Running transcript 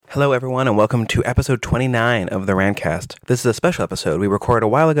Hello, everyone, and welcome to episode 29 of the Rantcast. This is a special episode we recorded a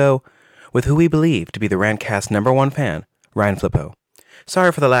while ago with who we believe to be the Rantcast #1 fan, Ryan Flippo.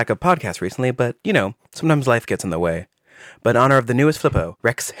 Sorry for the lack of podcasts recently, but, sometimes life gets in the way. But in honor of the newest Flippo,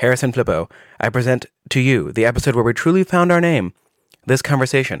 Rex Harrison Flippo, I present to you the episode where we truly found our name. This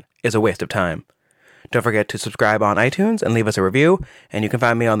conversation is a waste of time. Don't forget to subscribe on iTunes and leave us a review, and you can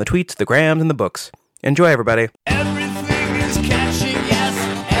find me on the tweets, the grams, and the books. Enjoy, everybody. Everything is catching, yes,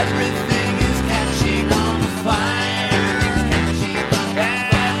 everything is catching on fire.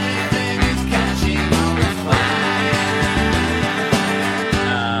 Everything is catching on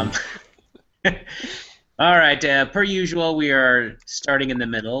fire. All right, per usual, we are starting in the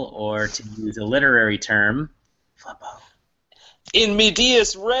middle, or to use a literary term, Flippo. In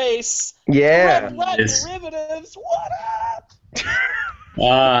medias res. Yeah. Red blood Yes. derivatives. What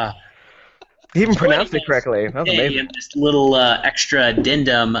up? He even pronounced it correctly. That was Hey, amazing. and this little extra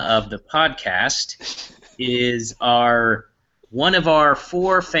addendum of the podcast is one of our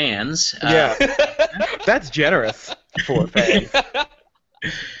 4 fans. Yeah. That's generous for a fan.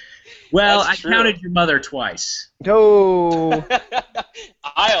 Well, That's I true. counted your mother twice. No.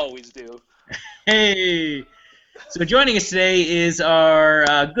 I always do. Hey! So joining us today is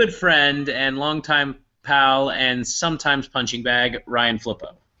our good friend and longtime pal and sometimes punching bag, Ryan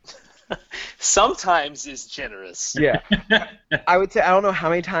Flippo. Sometimes is generous. Yeah. I would say I don't know how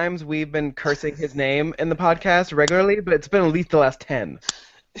many times we've been cursing his name in the podcast regularly, but it's been at least the last 10.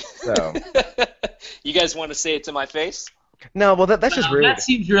 So. You guys want to say it to my face? No, well, that's just rude. That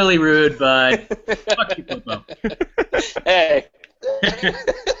seems really rude, but fuck you, Flippo. Hey.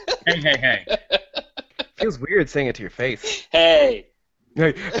 Hey. Feels weird saying it to your face. Hey.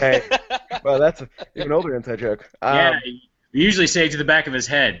 Hey. Well, that's an even older inside joke. Yeah, we usually say it to the back of his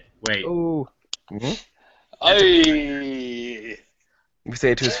head. Wait. Ooh. Mm-hmm. Hey. We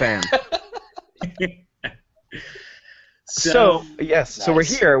say it to his fan. So, Yes, so we're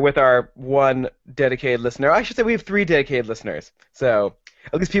Nice. here with our one dedicated listener. I should say we have 3 dedicated listeners. So,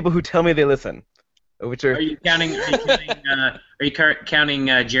 at least people who tell me they listen. Which are are you counting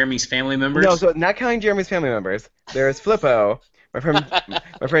Jeremy's family members? No, so not counting Jeremy's family members. There's Flippo,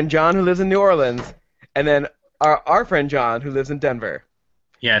 my friend John who lives in New Orleans, and then our friend John who lives in Denver,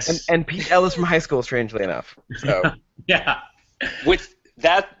 Yes. and Pete Ellis from high school, strangely enough. So Yeah. With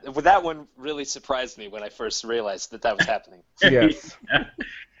that one really surprised me when I first realized that was happening. yes,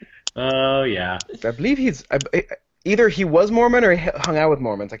 Oh, yeah. I believe either he was Mormon or he hung out with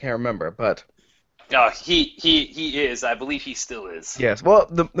Mormons. I can't remember, but Oh, he is. I believe he still is. yes. Well,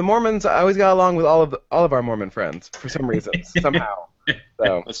 the Mormons, I always got along with all of our Mormon friends for some reason, somehow.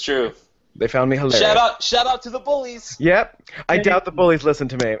 So That's true. they found me hilarious. Shout out to the bullies. Yep. I doubt the bullies listen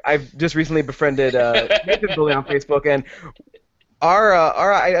to me. I've just recently befriended Nathan Bully on Facebook, and our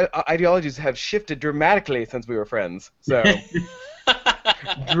ideologies have shifted dramatically since we were friends. So,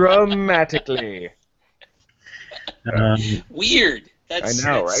 dramatically. Weird. That's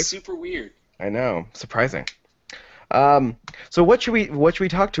I know, right? super weird. I know. Surprising. So what should we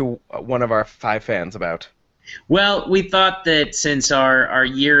talk to one of our 5 fans about? Well, we thought that since our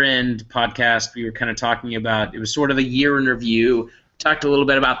year-end podcast, we were kind of talking about, it was sort of a year in review, talked a little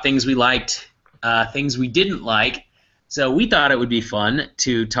bit about things we liked, things we didn't like. So we thought it would be fun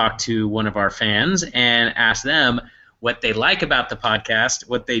to talk to one of our fans and ask them what they like about the podcast,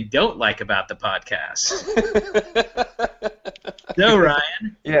 what they don't like about the podcast. So,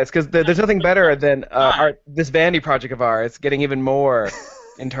 Ryan. Yes, because there's nothing better than this Vandy project of ours getting even more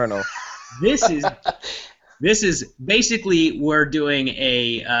internal. This is basically we're doing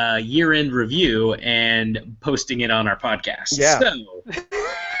a year-end review and posting it on our podcast. Yeah. So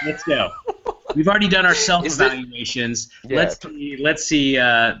let's go. We've already done our self-evaluations. Yeah. Let's see.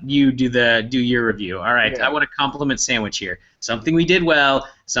 You do your review. All right. Yeah. I want a compliment sandwich here. Something we did well,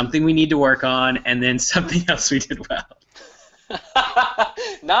 something we need to work on, and then something else we did well.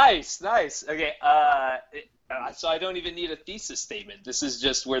 Nice. Okay. So I don't even need a thesis statement. This is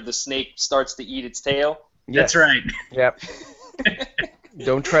just where the snake starts to eat its tail. That's right. Yep.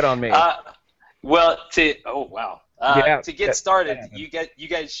 Don't tread on me. Oh wow. To get started, yeah. you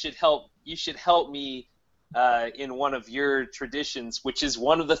guys should help. You should help me in one of your traditions, which is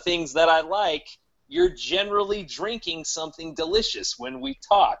one of the things that I like. You're generally drinking something delicious when we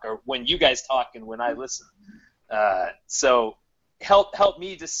talk, or when you guys talk, and when I listen. So help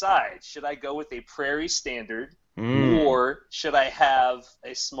me decide. Should I go with a Prairie Standard, or should I have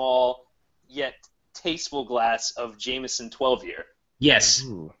a small yet tasteful glass of Jameson 12-year? Yes.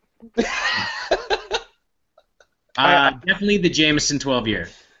 Ooh. Definitely the Jameson 12-year.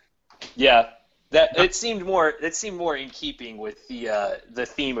 Yeah. That it seemed more in keeping with the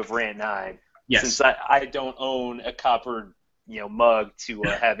theme of Rant 9. Yes. Since I don't own a copper mug to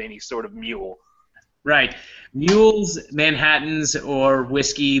have any sort of mule. Right. Mules, Manhattans, or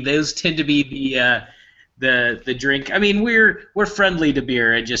whiskey, those tend to be the drink. I mean, we're friendly to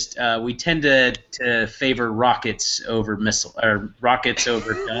beer. It just we tend to favor rockets over rockets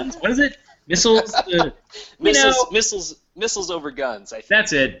over guns. What is it? Missiles? Missiles over guns, I think.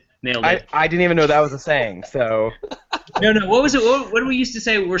 That's it. Nailed it. I didn't even know that was a saying. So No. What was it? What did we used to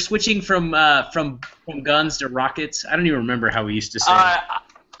say? We're switching from guns to rockets. I don't even remember how we used to say it.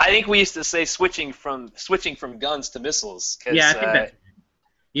 I think we used to say switching from guns to missiles. Yeah, I think that.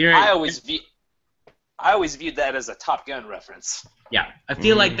 I always viewed that as a Top Gun reference. Yeah, I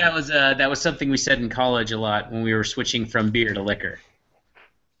feel like that was something we said in college a lot when we were switching from beer to liquor.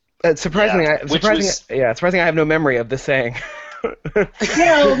 surprisingly, I have no memory of this saying.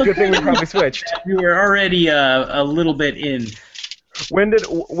 Good thing we probably switched. We were already a little bit in.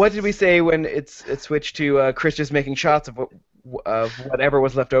 What did we say when it switched to Chris just making shots of whatever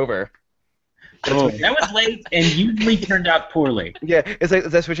was left over? Oh, that was late and usually turned out poorly. Yeah, is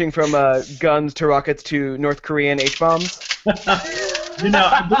that switching from guns to rockets to North Korean H-bombs? I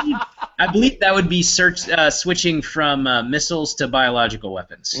believe that would be switching from missiles to biological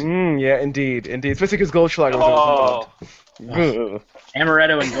weapons. Yeah, indeed. Especially because Goldschlager was involved.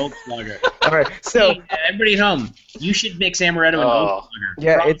 Amaretto and Goldschlager. All right, so hey, everybody at home, you should mix amaretto and Goldschlager.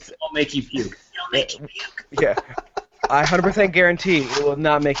 Yeah, it won't make you puke. It'll make you puke. Yeah, I 100% guarantee it will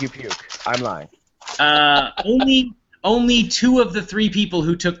not make you puke. I'm lying. Only 2 of the 3 people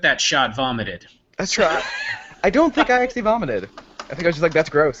who took that shot vomited. That's right. I don't think I actually vomited. I think I was just like, that's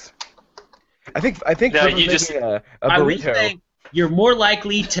gross. I think No, you just a I will burrito. say you're more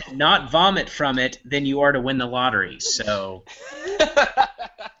likely to not vomit from it than you are to win the lottery. So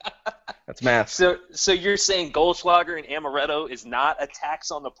That's math. So you're saying Goldschlager and amaretto is not a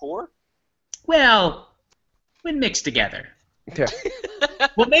tax on the poor? well, when mixed together. Yeah.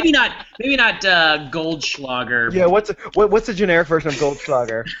 Well, maybe not Goldschlager. Yeah. What's the generic version of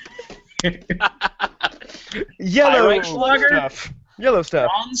Goldschlager? Yellow Pyrex stuff. Yellow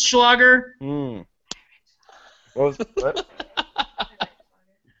stuff. Bronzschlager. What?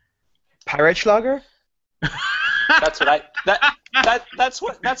 Pirate Schlager? That's what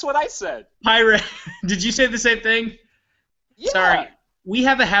I said. Pirate. Did you say the same thing? Yeah. Sorry. We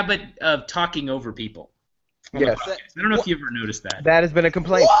have a habit of talking over people. Yes. I don't know if you ever noticed that. That has been a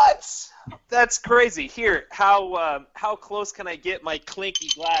complaint. What? That's crazy. Here, how close can I get my clinky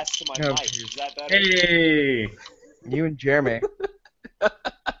glass to my mic? Is that better? Hey. You and Jeremy.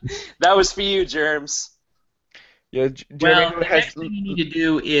 That was for you, Germs. Yeah, Well, Jeremy the next thing you need to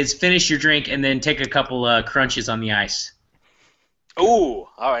do is finish your drink and then take a couple crunches on the ice. Ooh,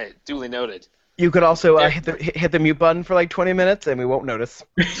 all right, duly noted. You could also hit the mute button for like 20 minutes, and we won't notice.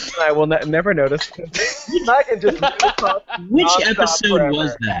 I will never notice. I can just talk Which nonstop episode forever.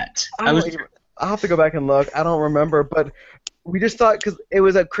 was that? I'll have to go back and look. I don't remember, but we just thought because it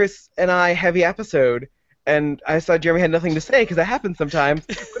was a Chris and I heavy episode, and I saw Jeremy had nothing to say because that happens sometimes.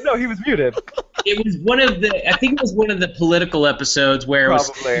 But no, he was muted. It was I think it was one of the political episodes where it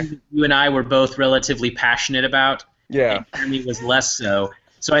was Probably. you and I were both relatively passionate about. Yeah. And Jeremy was less so.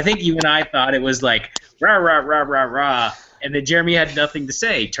 So I think you and I thought it was like rah rah rah rah rah, and then Jeremy had nothing to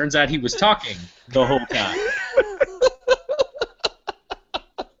say. Turns out he was talking the whole time.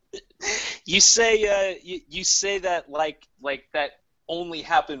 You say you say that like that only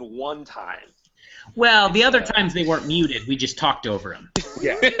happened one time. Well, the other times they weren't muted. We just talked over him.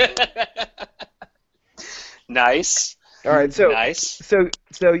 Yeah. Nice. All right. So Nice.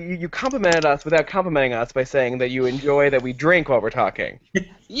 So you complimented us without complimenting us by saying that you enjoy that we drink while we're talking.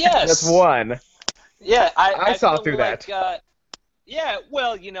 Yes. That's one. Yeah, I saw feel through like, that. Yeah,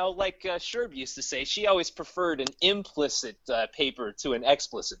 well, like Sherb used to say, she always preferred an implicit paper to an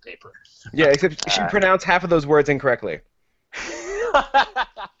explicit paper. Yeah, except she pronounced half of those words incorrectly.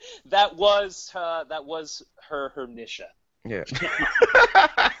 That was her niche. Yeah.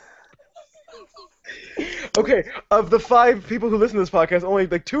 Okay, of the 5 people who listen to this podcast, only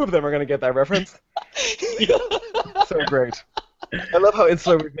like 2 of them are going to get that reference. So great. I love how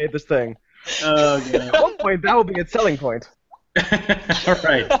insular we've made this thing. Oh, God. At one point, that will be its selling point. All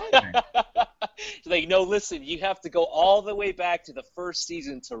right. Like, no, listen, you have to go all the way back to the first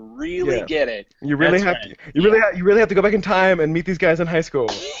season to really get it. You really That's have right. to. You really have to go back in time and meet these guys in high school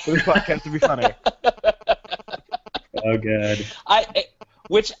for this podcast to be funny. Oh, God.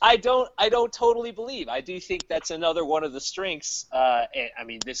 Which I don't totally believe. I do think that's another one of the strengths. I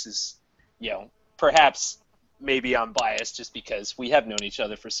mean, this is, perhaps maybe I'm biased just because we have known each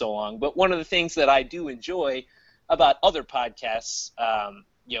other for so long, but one of the things that I do enjoy about other podcasts,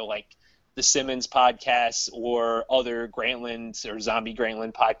 like the Simmons podcasts or other Grantland or Zombie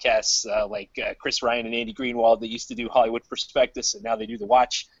Grantland podcasts, like Chris Ryan and Andy Greenwald that used to do Hollywood Prospectus and now they do The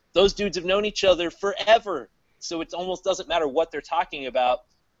Watch. Those dudes have known each other forever, so it almost doesn't matter what they're talking about.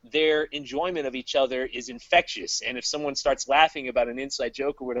 Their enjoyment of each other is infectious, and if someone starts laughing about an inside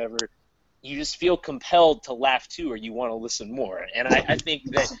joke or whatever, you just feel compelled to laugh too, or you want to listen more. And I think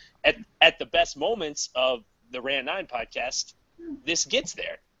that at the best moments of the Rand 9 podcast, this gets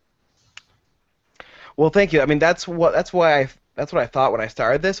there. Well, thank you. I mean, that's what I thought when I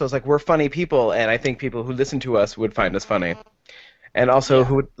started this. I was like, we're funny people, and I think people who listen to us would find us funny, and also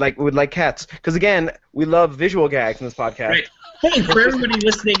who would like cats. Because again, we love visual gags in this podcast. Right. Hey, for everybody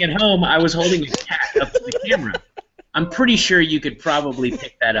listening at home, I was holding a cat up to the camera. I'm pretty sure you could probably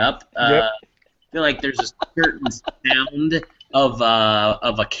pick that up. Yep. I feel like there's a certain sound of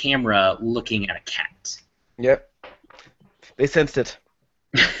a camera looking at a cat. Yep. They sensed it.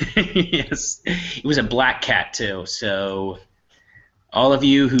 Yes. It was a black cat, too, so all of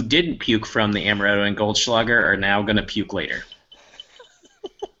you who didn't puke from the Amaretto and Goldschlager are now going to puke later.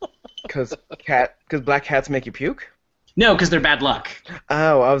 Because black cats make you puke? No, because they're bad luck.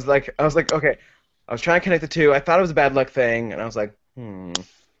 Oh, I was like, okay. I was trying to connect the two. I thought it was a bad luck thing, and I was like, I'm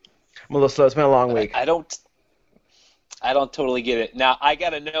a little slow. It's been a long week. I don't totally get it. Now, I got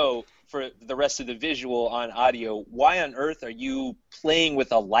to know, for the rest of the visual on audio, why on earth are you playing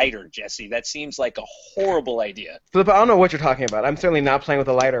with a lighter, Jesse? That seems like a horrible idea. Philip, I don't know what you're talking about. I'm certainly not playing with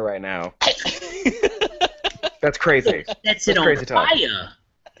a lighter right now. That's crazy. That's it on crazy talk. fire.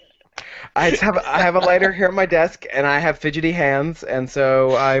 I have a lighter here on my desk, and I have fidgety hands, and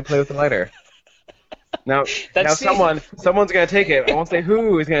so I play with the lighter. Now someone's gonna take it. I won't say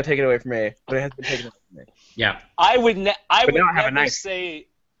who is gonna take it away from me, but it has been taken away from me. Yeah. I would now I have a never knife. say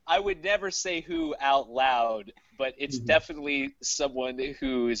who out loud, but it's definitely someone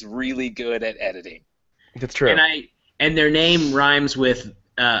who is really good at editing. That's true. And their name rhymes with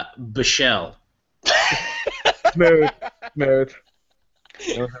Bichelle. Smooth.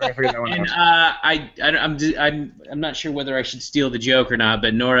 I figured that one And out. I'm not sure whether I should steal the joke or not,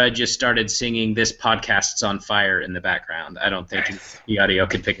 but Nora just started singing "This Podcast's on Fire" in the background. I don't think the audio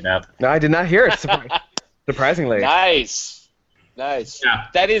could pick it up. No, I did not hear it. Surprisingly. Nice. Yeah.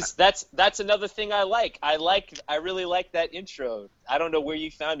 That's another thing I like. I really like that intro. I don't know where you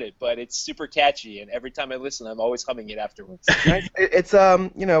found it, but it's super catchy, and every time I listen, I'm always humming it afterwards. It's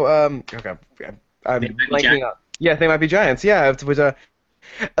okay. I'm blanking out. Yeah, They Might Be Giants. Yeah, it was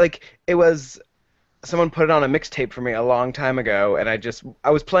it was someone put it on a mixtape for me a long time ago, and I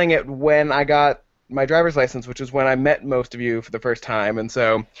was playing it when I got my driver's license, which was when I met most of you for the first time, and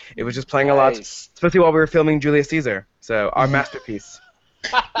so it was just playing a lot, especially while we were filming Julius Caesar. So our masterpiece,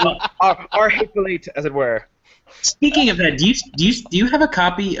 our hateful eight, as it were. Speaking of that, do you have a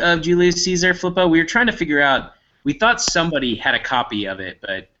copy of Julius Caesar, Flippo? We were trying to figure out. We thought somebody had a copy of it,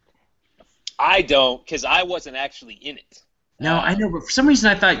 but I don't, because I wasn't actually in it. no, I know. But for some reason,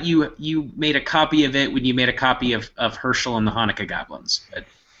 I thought you made a copy of it when you made a copy of Herschel and the Hanukkah Goblins. But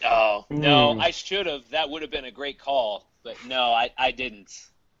Oh, no, I should have. That would have been a great call, but no, I didn't.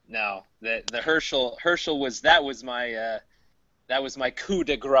 No, the Herschel was my coup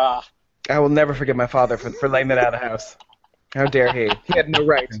de grace. I will never forgive my father for letting that out of the house. How dare he? He had no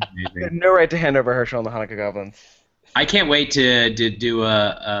right. He had no right to hand over Herschel and the Hanukkah Goblins. I can't wait to do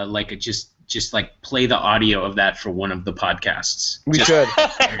just play the audio of that for one of the podcasts. We should.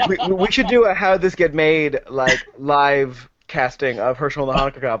 we should do a How This Get Made live casting of Herschel and the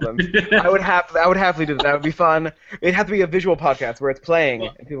Hanukkah Goblins. I would happily do that. That would be fun. It'd have to be a visual podcast where it's playing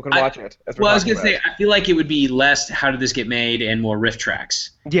and people can watch it. I was gonna say, I feel like it would be less How Did This Get Made and more riff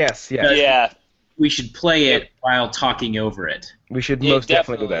tracks. Yes. Yeah. We should play it while talking over it. We should most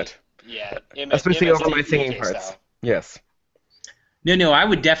definitely do that. Yeah. Especially over my singing parts. Style. Yes. No, I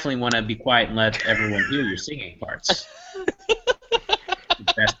would definitely want to be quiet and let everyone hear your singing parts.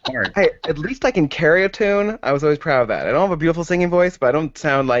 The best part. Hey, at least I can carry a tune. I was always proud of that. I don't have a beautiful singing voice, but I don't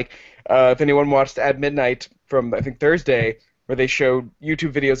sound like if anyone watched At Midnight from, I think, Thursday, where they showed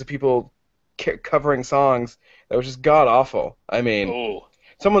YouTube videos of people covering songs, that was just god-awful. I mean,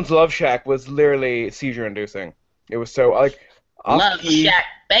 someone's Love Shack was literally seizure-inducing. It was so, Love Shack,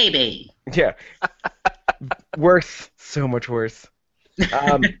 baby! Yeah. Worse. So much worse.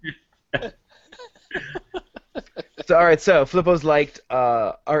 So, all right, so Flippo's liked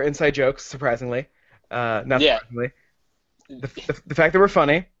our inside jokes, surprisingly. Not surprisingly. The fact that we're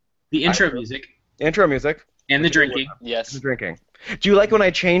funny. The intro music. Intro music. And the drinking. Yes. The drinking. Do you like when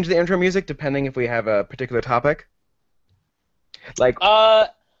I change the intro music depending if we have a particular topic? Like,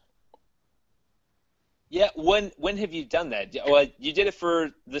 Yeah. When have you done that? Well, you did it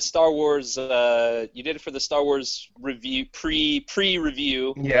for the Star Wars. You did it for the Star Wars review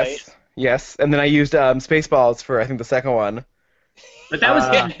pre-review. yes, Right? yes. And then I used Spaceballs for I think the second one. But that was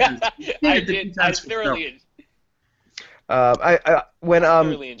I did. I thoroughly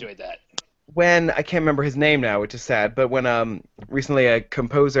enjoyed that. When I can't remember his name now, which is sad, but when recently a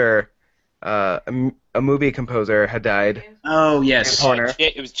composer, a movie composer had died. Oh yes. Horner.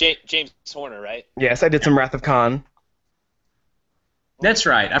 It was James Horner, right? Yes, I did some Wrath of Khan. That's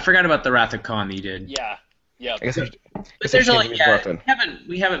right. I forgot about the Wrath of Khan that you did. Yeah. Yeah. I guess I But there's only more often.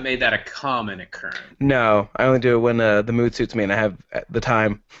 we haven't made that a common occurrence. No, I only do it when the mood suits me and I have the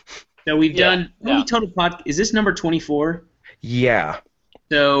time. So we've Yeah, done yeah. movie total pod. Is this number 24? Yeah.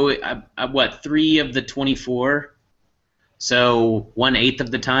 So what? 3 of the 24. So 1/8 of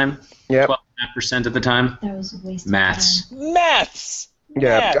the time. Yep. 12.5% of the time. That was a waste Maths. of time. Maths.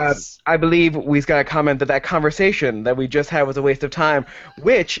 Yeah, Maths. I believe we've got a comment that conversation that we just had was a waste of time,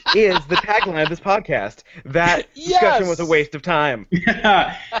 which is the tagline of this podcast. That discussion Yes! was a waste of time.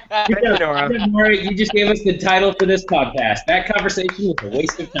 Yeah. Thank you, Nora. Nora, you just gave us the title for this podcast. That conversation was a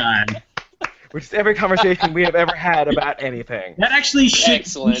waste of time. Which is every conversation we have ever had about anything. That actually should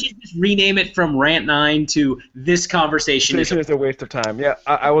Excellent. we should just rename it from Rant 9 to This Conversation is Conversation is a waste of time. Yeah,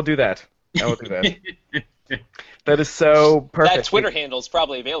 I will do that. I will do that. That is so perfect. That Twitter handle is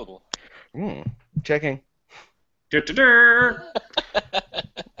probably available. Checking. Dur-dur-dur.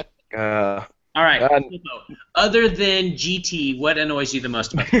 Uh, All right. Uh, Flippo, other than GT, what annoys you the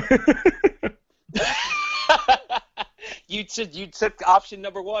most about it? You took option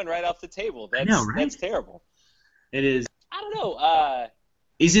number 1 right off the table. That's, know, right? That's terrible. It is. I don't know.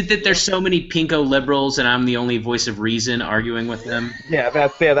 Is it that there's so many pinko liberals and I'm the only voice of reason arguing with them? yeah,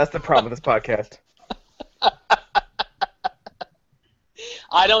 that's the problem with this podcast.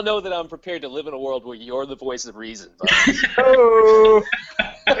 I don't know that I'm prepared to live in a world where you're the voice of reason. But Oh,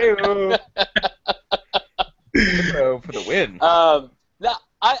 hey-oh. Hello for the win. no,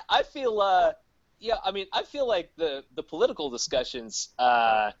 I feel I feel like the political discussions.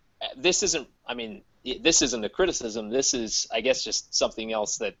 This isn't a criticism. This is, I guess, just something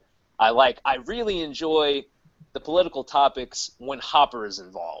else that I like. I really enjoy the political topics when Hopper is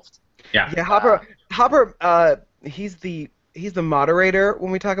involved. Yeah. Yeah, Hopper. He's the moderator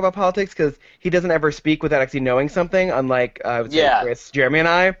when we talk about politics because he doesn't ever speak without actually knowing something, unlike I would say Yeah. Chris, Jeremy, and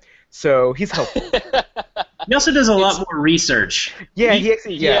I. So he's helpful. He also does a lot more research. Yeah, he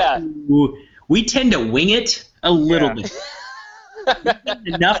actually. Yeah. We tend to wing it a little Yeah. bit. We have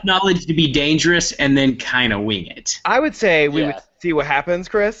enough knowledge to be dangerous and then kind of wing it. I would say we Yeah. would see what happens,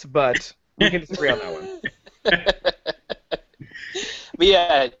 Chris, but we can disagree on that one. But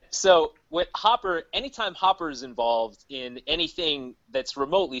yeah, so with Hopper, anytime Hopper is involved in anything that's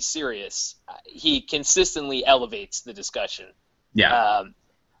remotely serious, he consistently elevates the discussion. Yeah.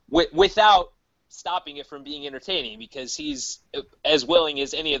 Without stopping it from being entertaining, because he's as willing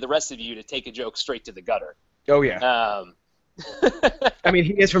as any of the rest of you to take a joke straight to the gutter. Oh yeah. I mean,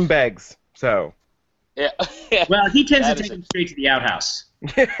 he is from Beggs, so. Yeah. Well, he tends That to is take him straight to the outhouse.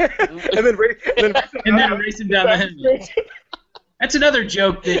 and then Race him down the hill. That's another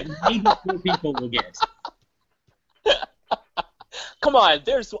joke that maybe poor people will get. Come on,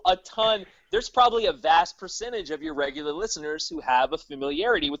 there's probably a vast percentage of your regular listeners who have a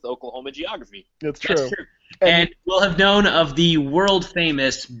familiarity with Oklahoma geography. That's true. That's true. And will have known of the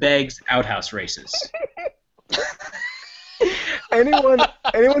world-famous Beggs outhouse races. Anyone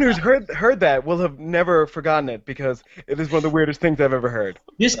who's heard that will have never forgotten it because it is one of the weirdest things I've ever heard.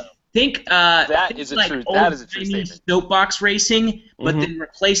 Just think That is a like true old-timey statement. soapbox racing, but then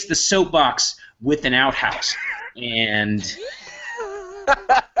replace the soapbox with an outhouse. And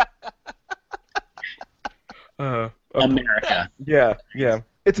America. Yeah.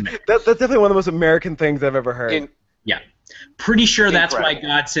 That's definitely one of the most American things I've ever heard. Yeah. Pretty sure that's why Incredible.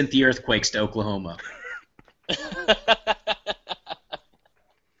 God sent the earthquakes to Oklahoma.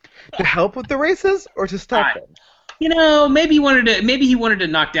 To help with the races or to stop them? You know, maybe he wanted to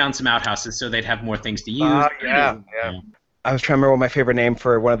knock down some outhouses so they'd have more things to use. Yeah. I was trying to remember what my favorite name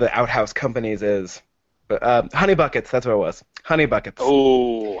for one of the outhouse companies is. But Honey Buckets, that's what it was. Honey Buckets.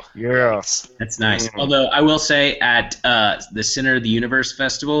 Oh, Yeah. That's nice. Although I will say at the Center of the Universe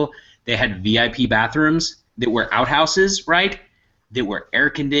Festival, they had VIP bathrooms that were outhouses, right? That were air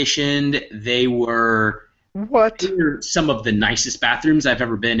conditioned. They were What? They were some of the nicest bathrooms I've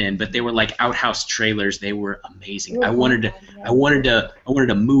ever been in, but they were like outhouse trailers. They were amazing. I wanted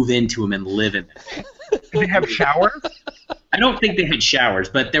to move into them and live in them. Do they have showers? I don't think they had showers,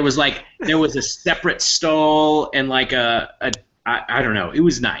 but there was a separate stall and like I don't know. It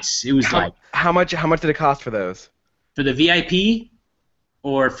was nice. It was How much did it cost for those? for the VIP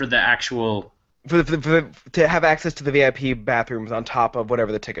or for the actual To have access to the VIP bathrooms on top of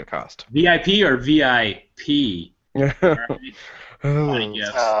whatever the ticket cost. VIP or VIP. Oh.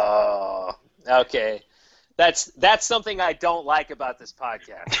 Yes. Oh, okay. That's something I don't like about this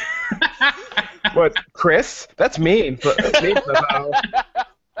podcast. What, Chris? That's mean. That's mean, Flippo.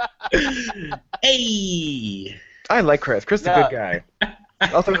 Hey. I like Chris. Chris is a good guy.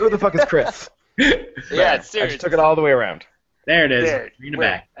 Also, who the fuck is Chris? Yeah, I seriously. just took it all the way around. There it is. There, Bring it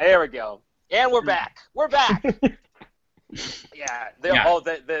back. there we go. And we're back. We're back. Yeah.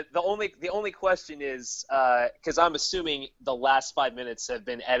 The only question is because I'm assuming the last 5 minutes have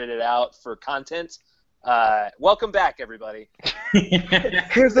been edited out for content. Welcome back, everybody.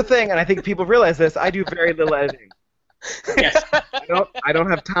 Here's the thing, and I think people realize this. I do very little editing. Yes. I don't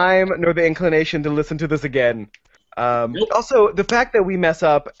have time nor the inclination to listen to this again. Nope. Also, the fact that we mess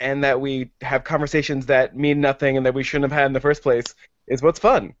up and that we have conversations that mean nothing and that we shouldn't have had in the first place is what's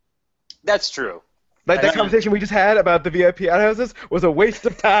fun. That's true. Like that conversation we just had about the VIP outhouses was a waste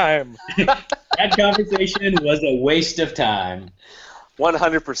of time. That conversation was a waste of time.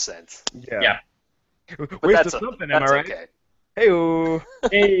 100%. Yeah. But Waste that's of something, am I that's right? okay. Hey-oo.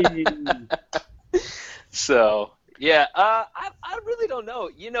 Hey. So yeah, I really don't know.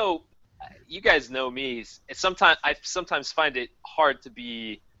 You know, you guys know me. I sometimes find it hard to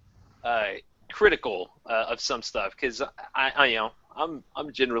be critical of some stuff because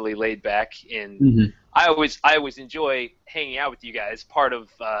I'm generally laid back and I always enjoy hanging out with you guys. Part of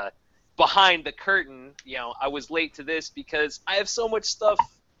behind the curtain, I was late to this because I have so much stuff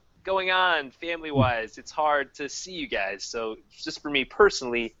going on family-wise. It's hard to see you guys. So just for me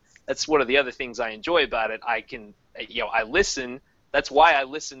personally, that's one of the other things I enjoy about it. I can, I listen. That's why I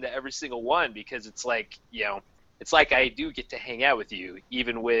listen to every single one because it's like, it's like I do get to hang out with you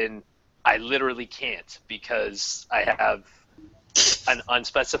even when I literally can't because I have an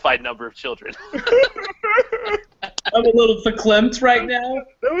unspecified number of children. I'm a little verklempt right now.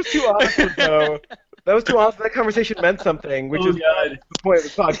 That was too awesome, though. That was too awesome. That conversation meant something, which is the point of the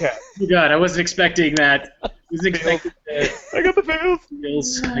podcast. Oh God, I wasn't expecting that. I was expecting I got the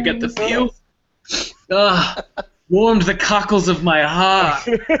feels. I got the feels. Warmed the cockles of my heart.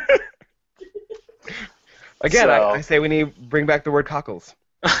 Again, So- I say we need to bring back the word cockles.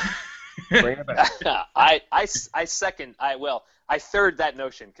 Bring it back. I second. I third that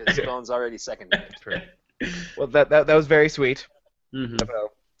notion because Bones already seconded it. Well, that was very sweet. Mhm.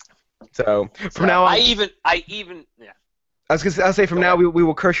 So from now on, I even yeah. I'll say from now we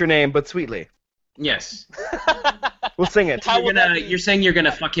will curse your name, but sweetly. Yes. We'll sing it. How will that be? You're saying you're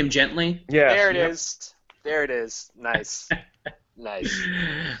gonna fuck him gently? Yeah. There it is. There it is. Nice. Nice.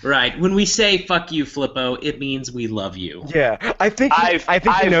 Right. When we say "fuck you, Flippo," it means we love you. Yeah. I think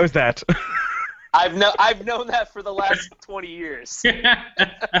he knows that. I've known that for the last 20 years.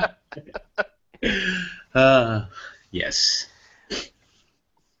 Yes.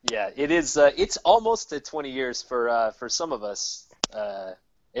 Yeah, it is. It's almost to 20 years for some of us.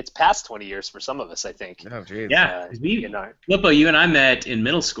 It's past 20 years for some of us, I think. Oh, jeez. Yeah. Uh, Flippo, you and I met in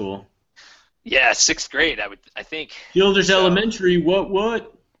middle school. Yeah, 6th grade. I think. Childers So- Elementary. What?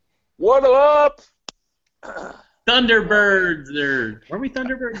 What up? Thunderbirds. Weren't we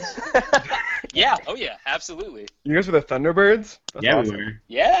Thunderbirds? Yeah. Oh yeah. Absolutely. You guys were the Thunderbirds? That's Yeah, awesome. we were.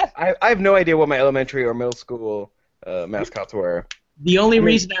 Yeah. I have no idea what my elementary or middle school mascots were. The only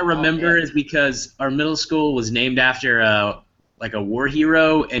reason I remember yeah. is because our middle school was named after like a war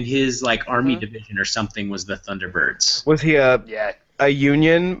hero, and his like army division or something was the Thunderbirds. Was he Yeah. a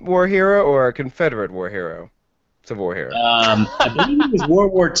Union war hero or a Confederate war hero? Civil War hero. I believe it was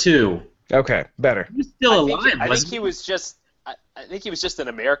World War II. Okay, better. He was still alive, I think wasn't he was just. I think he was just an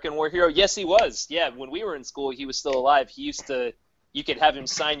American war hero. Yes, he was. Yeah, when we were in school, he was still alive. He used to. You could have him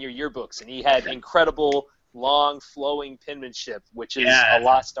sign your yearbooks, and he had incredible, long, flowing penmanship, which is Yeah. a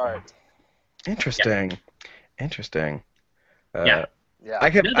lost art. Interesting. Interesting. Yeah. Yeah. I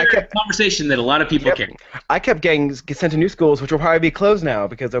Another conversation that a lot of people Yep. care. I kept getting sent to new schools, which will probably be closed now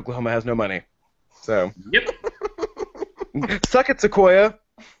because Oklahoma has no money. So, Yep. suck it, Sequoia.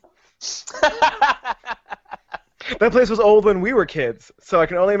 That place was old when we were kids, so I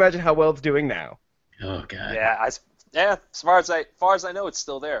can only imagine how well it's doing now. Oh God. Yeah, as far as I know, it's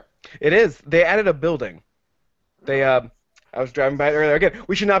still there. It is. They added a building. They I was driving by it earlier. Again,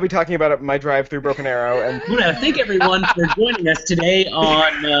 we should not be talking about my drive through Broken Arrow. And I want to thank everyone for joining us today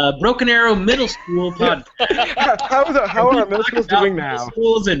on Broken Arrow Middle School podcast. how are our middle schools doing Middle now?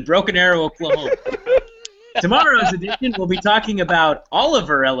 schools in Broken Arrow, Oklahoma. Tomorrow's edition, we'll be talking about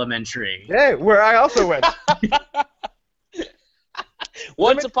Oliver Elementary. Yeah, where I also went.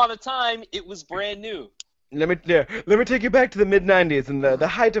 Once upon a time, it was brand new. Let me take you back to the mid '90s and the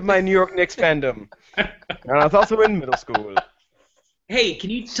height of my New York Knicks fandom. And I was also in middle school. Hey, can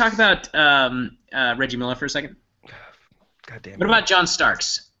you talk about Reggie Miller for a second? God damn it. What about John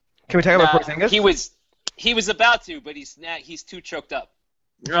Starks? Can we talk about Porzingis? He was about to, but he's too choked up.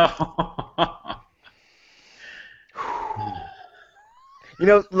 You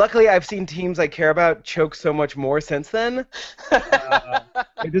know, luckily I've seen teams I care about choke so much more since then.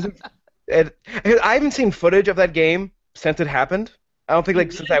 It doesn't. I haven't seen footage of that game since it happened. I don't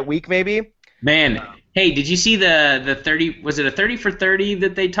think since that week maybe. Man, hey, did you see the 30? Was it a 30 for 30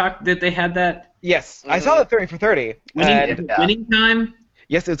 that they had that? Yes, I saw the 30 for 30. Winning time?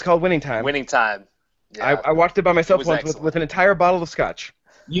 Yes, it's called Winning Time. Winning time. Yeah. I watched it by myself once excellent. with an entire bottle of scotch.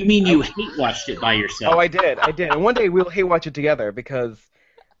 You mean you hate watched it by yourself? Oh, I did. And one day we'll hate watch it together because,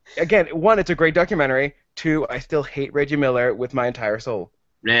 again, one, it's a great documentary. Two, I still hate Reggie Miller with my entire soul.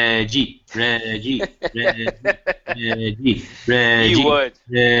 Reggie. You would.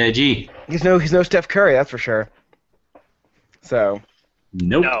 Reggie. He's no Steph Curry, that's for sure. So.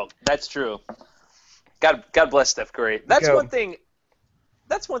 Nope. No, that's true. God bless Steph Curry. That's one thing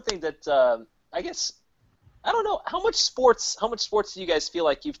that I guess I don't know how much sports do you guys feel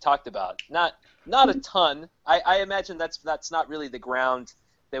like you've talked about? Not a ton. I imagine that's not really the ground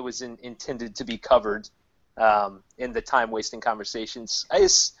that was intended to be covered in the time wasting conversations.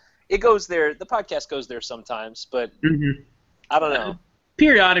 It goes there. The podcast goes there sometimes, but I don't know.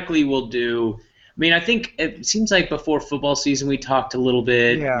 Periodically, we'll do. I mean, I think it seems like before football season we talked a little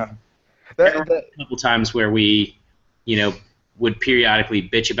bit. Yeah. There were a couple times where we, would periodically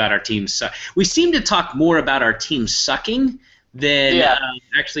bitch about our team. We seem to talk more about our team sucking than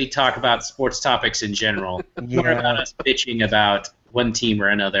actually talk about sports topics in general. More about us bitching about one team or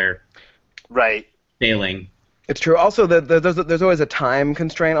another. Right. Failing. It's true. Also, there's always a time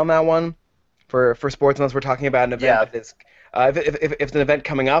constraint on that one for sports, unless we're talking about an event that is. If it's an event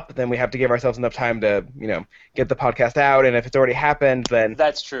coming up, then we have to give ourselves enough time to, get the podcast out. And if it's already happened, then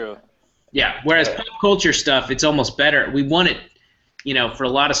that's true. Yeah. Whereas pop culture stuff, it's almost better. We want it, for a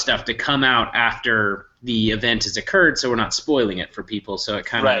lot of stuff to come out after the event has occurred, so we're not spoiling it for people. So it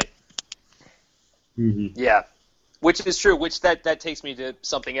kind of right. Yeah. Which is true. Which that takes me to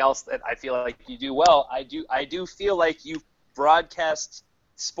something else that I feel like you do well. I do feel like you broadcast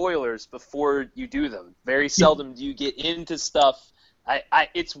spoilers before you do them. Very seldom do you get into stuff.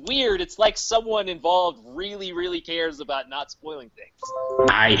 It's weird. It's like someone involved really, really cares about not spoiling things.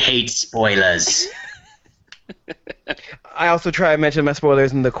 I hate spoilers. I also try to mention my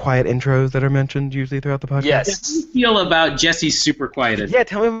spoilers in the quiet intros that are mentioned usually throughout the podcast. Yes. How do you feel about Jesse's super quiet? Yeah,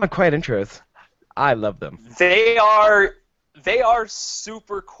 tell me about my quiet intros. I love them. They are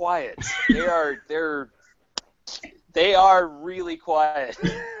super quiet. They are really quiet.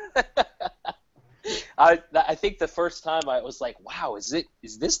 I think the first time I was like, wow, is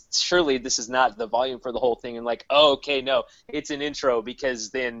this surely this is not the volume for the whole thing, and like, oh, okay, no, it's an intro because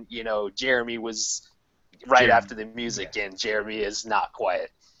then Jeremy was right after the music and Jeremy is not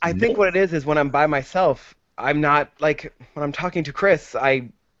quiet. I think what it is when I'm by myself, I'm not like when I'm talking to Chris,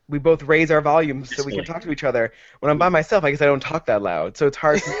 we both raise our volumes so we can talk to each other. When I'm by myself, I guess I don't talk that loud, so it's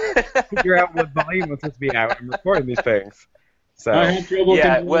hard to figure out what volume I'm supposed to be out. I'm recording these things. So I have trouble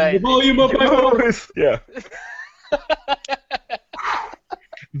controlling the volume of my voice. Yeah.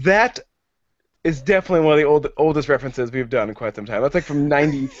 That is definitely one of the oldest references we've done in quite some time. That's like from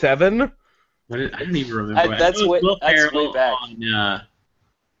 '97. I don't even remember. That's way back.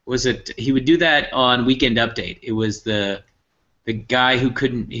 Was it? He would do that on Weekend Update. It was the guy who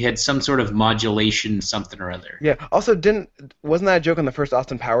couldn't. He had some sort of modulation, something or other. Yeah. Also, wasn't that a joke in the first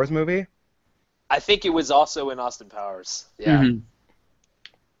Austin Powers movie? I think it was also in Austin Powers. Yeah. Mm-hmm.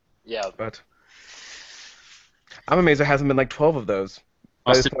 Yeah. But I'm amazed there hasn't been like 12 of those.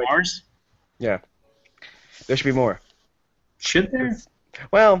 Austin Powers? Yeah. There should be more. Should there?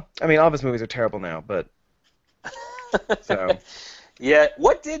 Well, I mean, all of his movies are terrible now, but so. Yeah.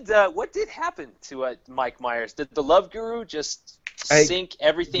 What did happen to Mike Myers? Did the Love Guru just sink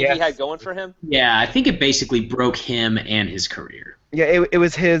everything he had going for him? Yeah, I think it basically broke him and his career. Yeah, it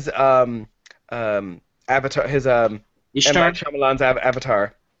was his Avatar, his M. Night Shyamalan's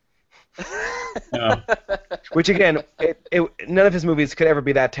Avatar. Oh. Which again, none of his movies could ever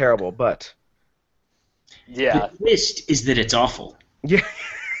be that terrible, but Yeah. The twist is that it's awful. Yeah.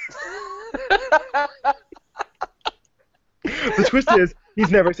 The twist is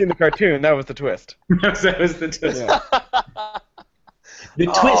he's never seen the cartoon. That was the twist. That was the twist. Yeah. The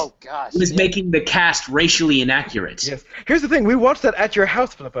twist Oh gosh. was yeah. making the cast racially inaccurate. Yes. Here's the thing. We watched that at your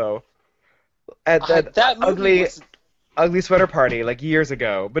house, Flippo. At that, that movie ugly sweater party like years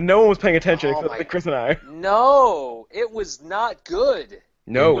ago, but no one was paying attention Oh except my- like Chris and I. No, it was not good.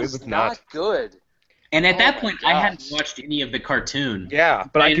 No, it was not good. And at Oh that my point, I hadn't gosh. watched any of the cartoon. Yeah,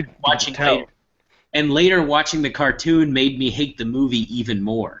 but I ended could up watching tell. later. And later, watching the cartoon made me hate the movie even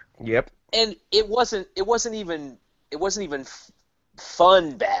more. Yep. And it wasn't even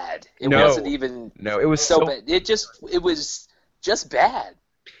fun bad. It No. wasn't even No, it was so so bad. It was just bad.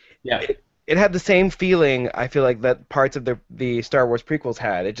 Yeah. It had the same feeling, I feel like, that parts of the Star Wars prequels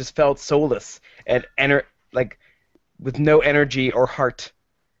had. It just felt soulless and like with no energy or heart.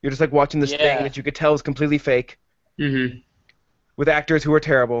 You're just like watching this thing Yeah. that you could tell was completely fake Mm-hmm. with actors who were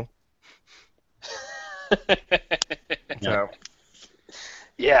terrible. So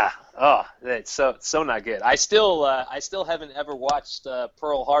Yeah. Oh, that's so not good. I still haven't ever watched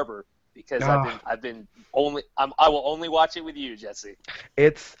Pearl Harbor because Ah. I will only watch it with you, Jesse.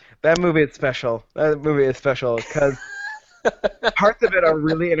 that movie is special. That movie is special because parts of it are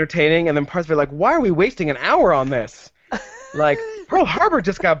really entertaining, and then parts of it are like, why are we wasting an hour on this? Like Pearl Harbor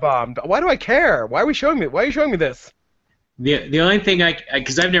just got bombed. Why do I care? Why are you showing me this? The only thing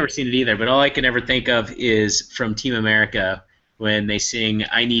because I've never seen it either, but all I can ever think of is from Team America when they sing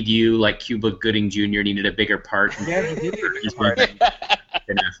 "I Need You" like Cuba Gooding Jr. needed a bigger part. Yeah, he did need a bigger Just part.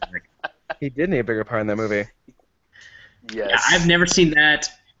 Ben Affleck. He did need a bigger part in that movie. Yes. Yeah, I've never seen that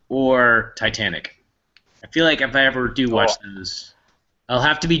or Titanic. I feel like if I ever do watch those, I'll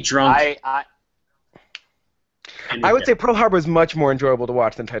have to be drunk. I would say Pearl Harbor is much more enjoyable to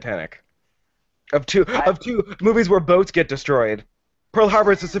watch than Titanic. Of two movies where boats get destroyed, Pearl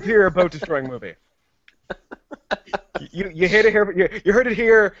Harbor is a superior boat destroying movie. You heard it here. You heard it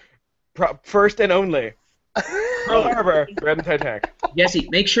here, first and only. Pearl Harbor, better than Titanic. Jesse,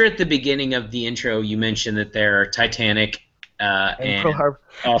 make sure at the beginning of the intro you mention that there are Titanic and Pearl Harbor.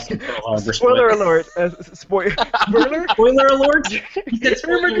 also Pearl Harbor. Spoiler alert! Spoiler. Spoiler alert! You said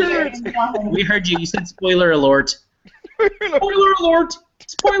spoiler alert! We heard you. You said spoiler alert. Spoiler alert!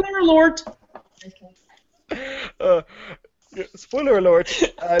 Spoiler alert! Spoiler alert!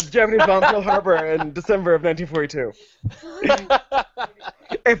 Germany bombed Pearl Harbor in December of 1942.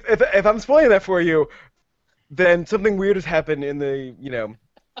 If I'm spoiling that for you, then something weird has happened in the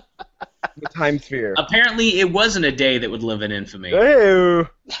the time sphere. Apparently, it wasn't a day that would live in infamy. Hey.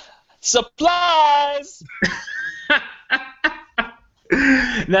 Supplies.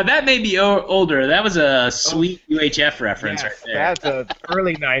 Now that may be older. That was a sweet UHF reference right there. That's an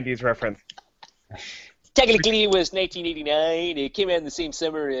early '90s reference. Technically, it was 1989. It came out in the same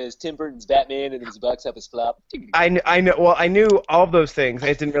summer as Tim Burton's Batman, and it was a box office flop. I know. Well, I knew all of those things. I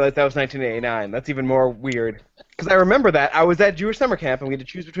just didn't realize that was 1989. That's even more weird. Because I remember that I was at Jewish summer camp, and we had to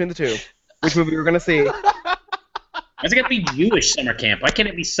choose between the two, which movie we were going to see. Why's it got to be Jewish summer camp? Why can't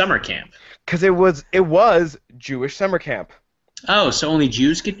it be summer camp? Because it was Jewish summer camp. Oh, so only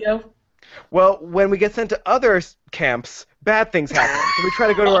Jews could go? Well, when we get sent to other camps, bad things happen. So we try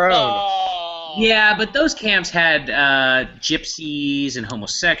to go to our own. Oh. Yeah, but those camps had gypsies and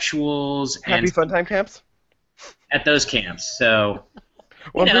homosexuals Happy and fun time camps. at those camps. So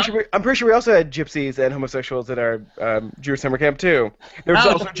Well, You know. I'm pretty sure we also had gypsies and homosexuals at our Jewish summer camp too. There was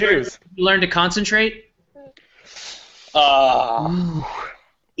also Jews. You learn to concentrate. Is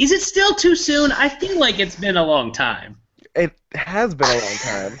Is it still too soon? I feel like it's been a long time. It has been a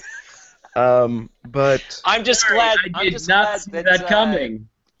long time. But I'm just glad. I I'm did just not glad see that, that coming.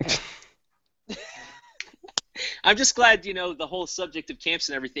 I'm just glad the whole subject of camps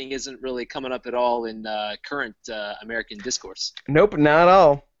and everything isn't really coming up at all in current American discourse. nope, not at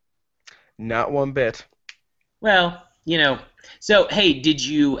all. Not one bit. Well, So, hey, did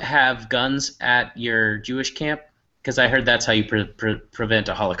you have guns at your Jewish camp? Because I heard that's how you prevent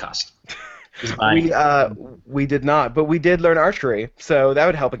a Holocaust. Is by We did not, but we did learn archery, so that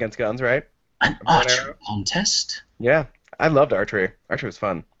would help against guns, right? an archery contest. Yeah, I loved archery. Archery was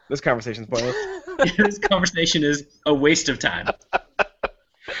fun. This conversation's pointless. This conversation is a waste of time.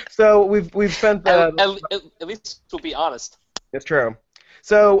 So we've spent. At least we'll be honest. It's true.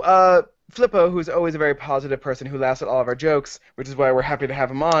 So Flippo, who's always a very positive person who laughs at all of our jokes, which is why we're happy to have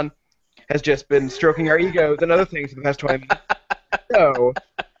him on, has just been stroking our egos and other things for the past 20 minutes.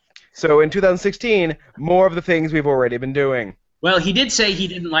 So in 2016, more of the things we've already been doing. Well, he did say he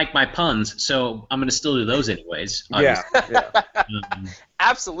didn't like my puns, so I'm going to still do those anyways. Yeah. obviously.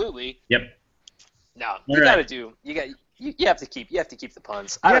 Absolutely. Yep. No, All you right. gotta do. You have to keep the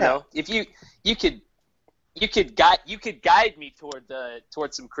puns. I don't Yeah. know if you could guide me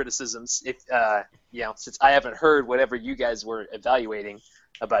toward some criticisms if since I haven't heard whatever you guys were evaluating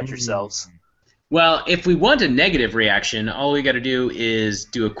about yourselves. Well, if we want a negative reaction, all we got to do is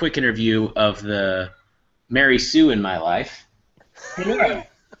do a quick interview of the Mary Sue in my life. Hey, Laura,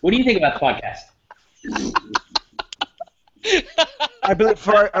 what do you think about the podcast? I believe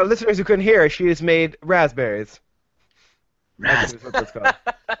for our listeners who couldn't hear, she has made raspberries. Raz. That's what it's called.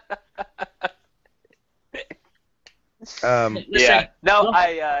 Listen, Yeah. No, well,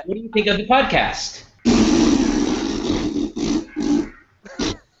 I. What do you think of the podcast?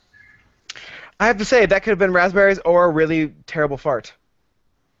 I have to say that could have been raspberries or a really terrible fart.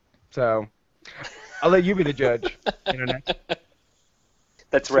 So, I'll let you be the judge. Internet.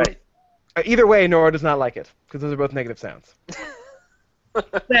 That's right. Either way, Nora does not like it because those are both negative sounds.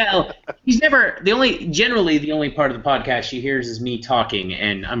 Well, generally the only part of the podcast she hears is me talking,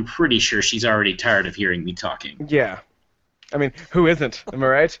 and I'm pretty sure she's already tired of hearing me talking. Yeah, I mean, who isn't? Am I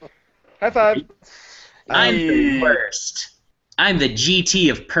right? High five. I'm the worst. I'm the GT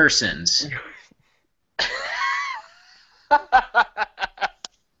of persons.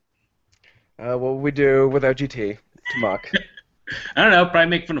 What would we do without GT to mock? I don't know, probably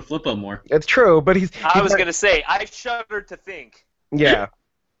make fun of Flippo more. It's true, but he's I was not- gonna say I shudder to think. Yeah.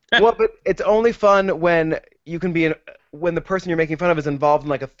 Well, but it's only fun when you can be when the person you're making fun of is involved in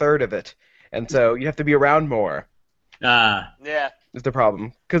like a third of it, and so you have to be around more. Yeah. Is the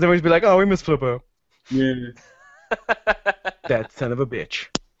problem? Because everybody's be like, "Oh, we miss Flippo." Yeah. That son of a bitch.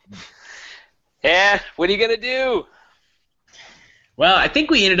 Yeah. What are you gonna do? Well, I think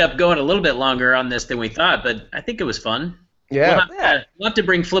we ended up going a little bit longer on this than we thought, but I think it was fun. Yeah. We'll have to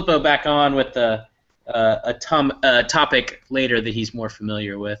bring Flippo back on with a topic later that he's more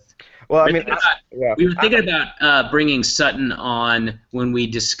familiar with. Well, I mean, yeah. We were thinking about bringing Sutton on when we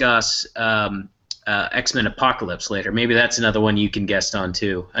discuss X-Men Apocalypse later. Maybe that's another one you can guest on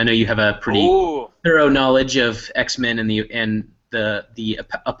too. I know you have a pretty Ooh. thorough knowledge of X-Men and the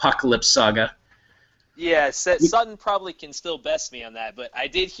Apocalypse saga. Yeah, Sutton probably can still best me on that, but I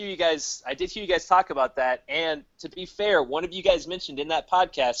did hear you guys talk about that, and to be fair, one of you guys mentioned in that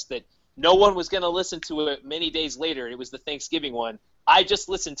podcast that no one was going to listen to it many days later. It was the Thanksgiving one. I just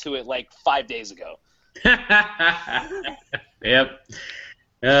listened to it like 5 days ago. Yep.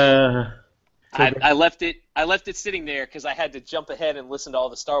 I left it sitting there because I had to jump ahead and listen to all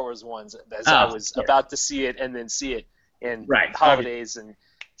the Star Wars ones as I was about to see it and then see it in holidays and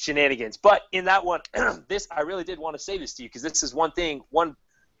shenanigans. But in that one, I really did want to say this to you because this is one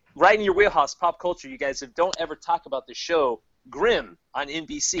right in your wheelhouse, pop culture. You guys don't ever talk about the show Grimm on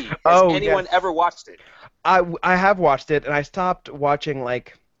NBC. Has anyone ever watched it? I have watched it, and I stopped watching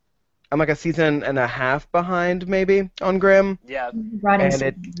I'm like a season and a half behind maybe on Grimm. Yeah. Brought in And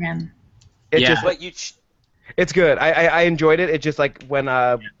some Grimm. It Yeah. just But you. it's good. I enjoyed it. It just like when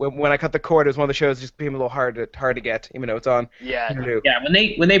I cut the cord, it was one of the shows that just became a little hard to get, even though it's on. Yeah. Hulu. Yeah,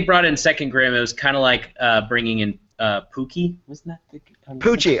 when they brought in Second Grimm, it was kind of like bringing in Pookie, wasn't that?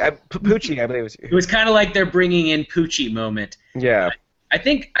 Poochie, I believe it was. It was kind of like they're bringing in Poochie moment. Yeah. I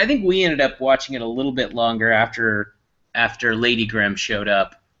think we ended up watching it a little bit longer after Lady Grimm showed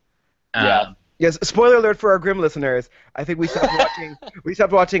up. Yeah. Yes. Spoiler alert for our Grimm listeners. I think we stopped watching. We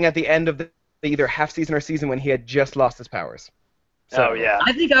stopped watching at the end of the either half season or season when he had just lost his powers. Oh yeah.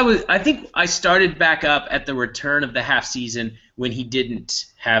 I think I started back up at the return of the half season when he didn't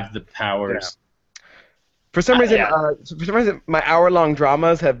have the powers. For some reason, yeah. My hour-long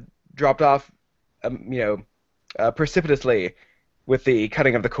dramas have dropped off, precipitously with the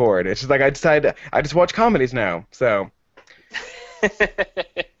cutting of the cord. It's just like I just watch comedies now. So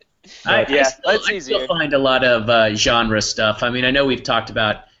Yeah, that's I easier. still find a lot of genre stuff. I mean, I know we've talked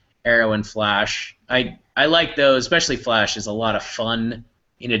about Arrow and Flash. I like those, especially Flash is a lot of fun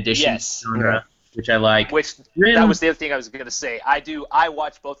in addition Yes. to genre, which I like. Which Grimm- that was the other thing I was going to say. I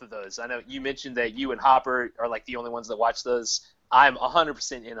watch both of those. I know you mentioned that you and Hopper are like the only ones that watch those. I'm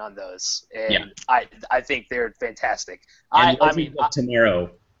 100% in on those, and Yeah. I think they're fantastic. and I Legends mean, of Tomorrow.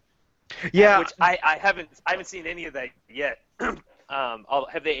 yeah, which I haven't seen any of that yet.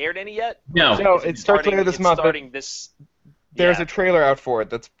 Have they aired any yet? No. No, it starts later this month, but Starting this. there's yeah. a trailer out for it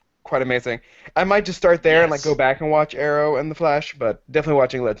that's quite amazing. I might just start there and Yes. go back and watch Arrow and the Flash, but definitely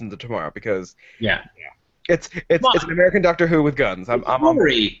watching Legends of Tomorrow because Yeah. it's an American Doctor Who with guns. I'm on board.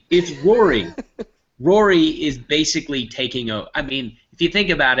 Rory. It's Rory. Rory is basically taking over. I mean, if you think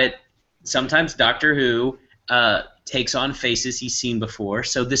about it, sometimes Doctor Who takes on faces he's seen before.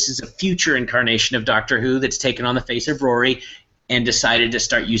 So this is a future incarnation of Doctor Who that's taken on the face of Rory. and decided to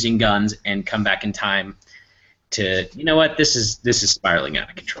start using guns and come back in time to, you know what, this is spiraling out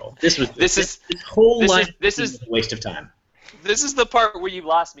of control. This whole life is a waste of time. This is the part where you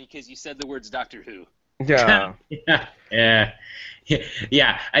lost me because you said the words Doctor Who. Yeah.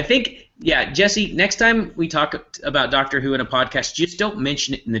 Yeah. I think, Jesse, next time we talk about Doctor Who in a podcast, just don't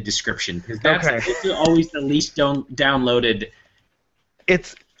mention it in the description, because that's always the least downloaded.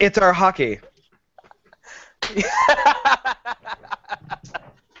 It's our hockey.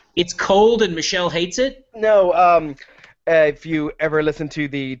 It's cold and Michelle hates it? No, if you ever listen to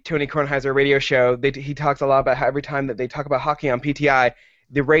the Tony Kornheiser radio show, he talks a lot about how every time that they talk about hockey on PTI,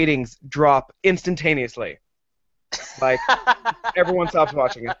 the ratings drop instantaneously. Like, everyone stops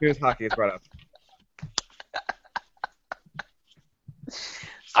watching as soon as hockey is brought up.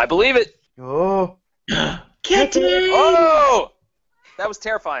 I believe it. Oh. Kitty! Oh! That was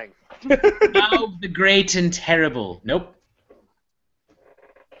terrifying. Smaug the Great and Terrible. Nope.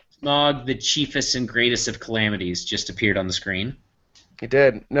 Smaug, the chiefest and greatest of calamities, just appeared on the screen. He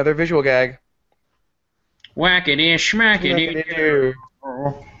did. Another visual gag. Whackity, schmackity.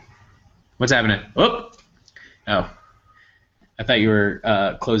 What's happening? Oh. I thought you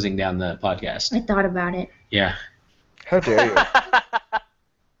were closing down the podcast. I thought about it. Yeah. How dare you?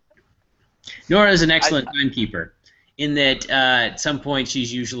 Nora is an excellent timekeeper, in that at some point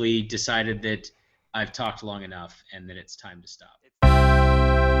she's usually decided that I've talked long enough and that it's time to stop.